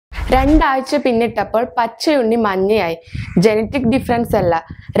രണ്ടാഴ്ച പിന്നിട്ടപ്പോൾ പച്ചയുണ്ണി മഞ്ഞയായി. Genetic difference അല്ല,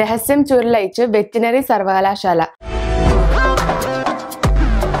 രഹസ്യം ചുരുളഴിച്ച് വെറ്റിനറി സർവകലാശാല.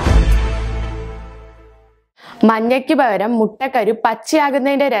 മഞ്ഞയ്ക്ക് പകരം മുട്ടക്കരു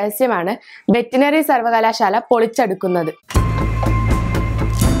പച്ചയാകുന്നതിന്റെ രഹസ്യമാണ് വെറ്റിനറി സർവകലാശാല പൊളിച്ചെടുക്കുന്നത്.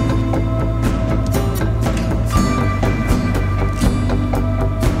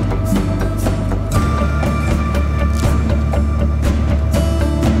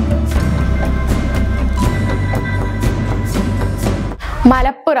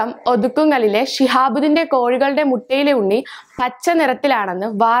 മലപ്പുറം ഒതുക്കുങ്ങലിലെ ഷിഹാബുദ്ദീന്റെ കോഴികളുടെ മുട്ടയിലെ ഉണ്ണി പച്ച നിറത്തിലാണെന്ന്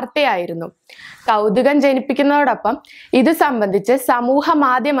വാർത്തയായിരുന്നു. കൗതുകം ജനിപ്പിക്കുന്നതോടൊപ്പം ഇത് സംബന്ധിച്ച് സമൂഹ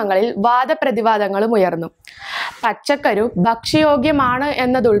മാധ്യമങ്ങളിൽ വാദപ്രതിവാദങ്ങളും ഉയർന്നു. പച്ചക്കരു ഭക്ഷ്യയോഗ്യമാണ്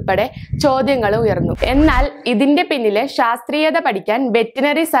എന്നതുൾപ്പെടെ ചോദ്യങ്ങൾ ഉയർന്നു. എന്നാൽ ഇതിന്റെ പിന്നിലെ ശാസ്ത്രീയത പഠിക്കാൻ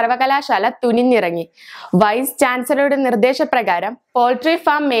വെറ്റിനറി സർവകലാശാല തുനിഞ്ഞിറങ്ങി. വൈസ് ചാൻസലറുടെ നിർദ്ദേശപ്രകാരം പോൾട്രി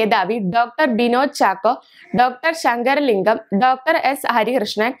ഫാം മേധാവി doctor Binod Chacko, doctor Sankaralingam, doctor S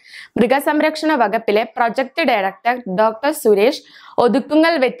Harikrishnan, മൃഗസംരക്ഷണ വകുപ്പിലെ project director doctor Suresh,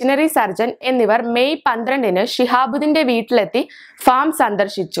 Othukkungal veterinary surgeon എന്നിവർ മെയ് 12-ന് ഷിഹാബുദ്ദീന്റെ വീട്ടിലെത്തി ഫാം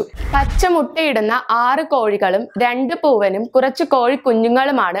സന്ദർശിച്ചു. പച്ച മുട്ടയിടുന്ന 6 കോഴികളും 2 പൂവനും കുറച്ച്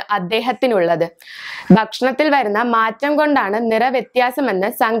കോഴിക്കുഞ്ഞുങ്ങളുമാണ് അദ്ദേഹത്തിനുള്ളത്. ഭക്ഷണത്തിൽ വരുന്ന മാറ്റം കൊണ്ടാണ് നിറവ്യത്യാസമെന്ന്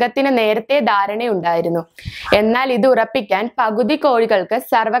സംഘത്തിന് നേരത്തെ ധാരണയുണ്ടായിരുന്നു. എന്നാൽ ഇത് ഉറപ്പിക്കാൻ പകുതി കോഴികൾക്ക്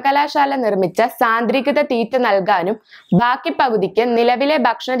സർവകലാശാല നിർമ്മിച്ച സാന്ദ്രീകൃത തീറ്റ നൽകാനും ബാക്കി പകുതിക്ക് നിലവിലെ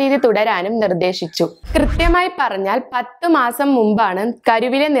ഭക്ഷണരീതി തുടരാനും നിർദ്ദേശിച്ചു. കൃത്യമായി പറഞ്ഞാൽ 10 മാസം മുമ്പാണ്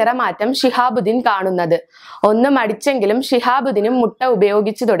കരുവിലെ നിറമാറ്റം ഷിഹാബുദ്ദീൻ കാണുന്നത്. ഒന്ന് മടിച്ചെങ്കിലും ഷിഹാബുദ്ദീനും മുട്ട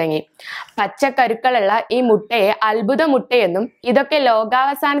ഉപയോഗിച്ചു തുടങ്ങി. പച്ചക്കരുക്കളുള്ള ഈ മുട്ടയെ അത്ഭുത മുട്ടയെന്നും ഇതൊക്കെ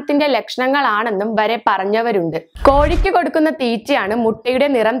ലോകാവസാനത്തിന്റെ ലക്ഷണങ്ങളാണെന്നും വരെ പറഞ്ഞവരുണ്ട്. കോഴിക്ക് കൊടുക്കുന്ന തീറ്റയാണ് മുട്ടയുടെ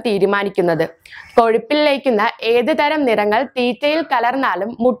നിറം തീരുമാനിക്കുന്നത്. കൊഴുപ്പിൽ ലയിക്കുന്ന ഏത് തരം നിറങ്ങൾ തീറ്റയിൽ കലർന്നാലും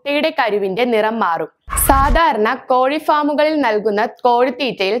മുട്ടയുടെ കരുവിന്റെ നിറം മാറും. സാധാരണ കോഴി ഫാമുകളിൽ നൽകുന്ന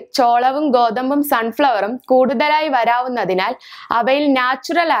കോഴിത്തീറ്റയിൽ ചോളവും ഗോതമ്പും സൺഫ്ലവറും കൂടുതലായി വരാവുന്നതിനാൽ അവയിൽ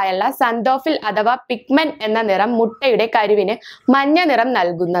നാച്ചുറൽ ആയുള്ള സന്തോഫിൽ അഥവാ പിഗ്മെന്റ് എന്ന നിറം മുട്ടയുടെ കരുവിന് മഞ്ഞ നിറം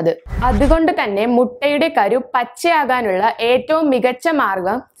നൽകുന്നത്. അതുകൊണ്ട് തന്നെ മുട്ടയുടെ കരു പച്ചയാകാനുള്ള ഏറ്റവും മികച്ച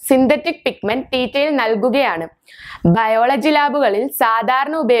മാർഗം സിന്തറ്റിക് പിഗ്മെന്റ് തീറ്റയിൽ നൽകുകയാണ്. ബയോളജി ലാബുകളിൽ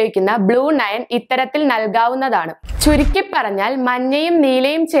സാധാരണ ഉപയോഗിക്കുന്ന ബ്ലൂ നയൻ ഇത്തരത്തിൽ നൽകാവുന്നതാണ്. ചുരുക്കി പറഞ്ഞാൽ മഞ്ഞയും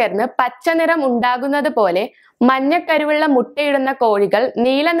നീലയും ചേർന്ന് പച്ച നിറം ഉണ്ടാകുന്നത് പോലെ മഞ്ഞക്കരുവുള്ള മുട്ടയിടുന്ന കോഴികൾ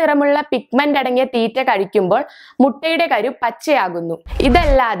നീല നിറമുള്ള പിഗ്മെന്റ് അടങ്ങിയ തീറ്റ കഴിക്കുമ്പോൾ മുട്ടയുടെ കരു പച്ചയാകുന്നു.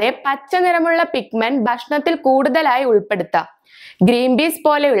 ഇതല്ലാതെ പച്ച നിറമുള്ള പിഗ്മെന്റ് ഭക്ഷണത്തിൽ കൂടുതലായി ഉൾപ്പെടുത്താം. ഗ്രീൻ പീസ്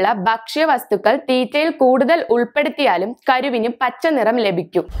പോലെയുള്ള ഭക്ഷ്യവസ്തുക്കൾ തീറ്റയിൽ കൂടുതൽ ഉൾപ്പെടുത്തിയാലും കരുവിന് പച്ച നിറം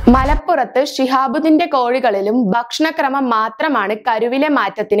ലഭിക്കും. മലപ്പുറത്ത് ഷിഹാബുദ്ദീന്റെ കോഴികളിലും ഭക്ഷണക്രമം മാത്രമാണ് കരുവിലെ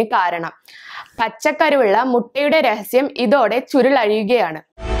മാറ്റത്തിന് കാരണം. പച്ചക്കരുവുള്ള മുട്ടയുടെ രഹസ്യം ഇതോടെ ചുരുളഴിയുകയാണ്.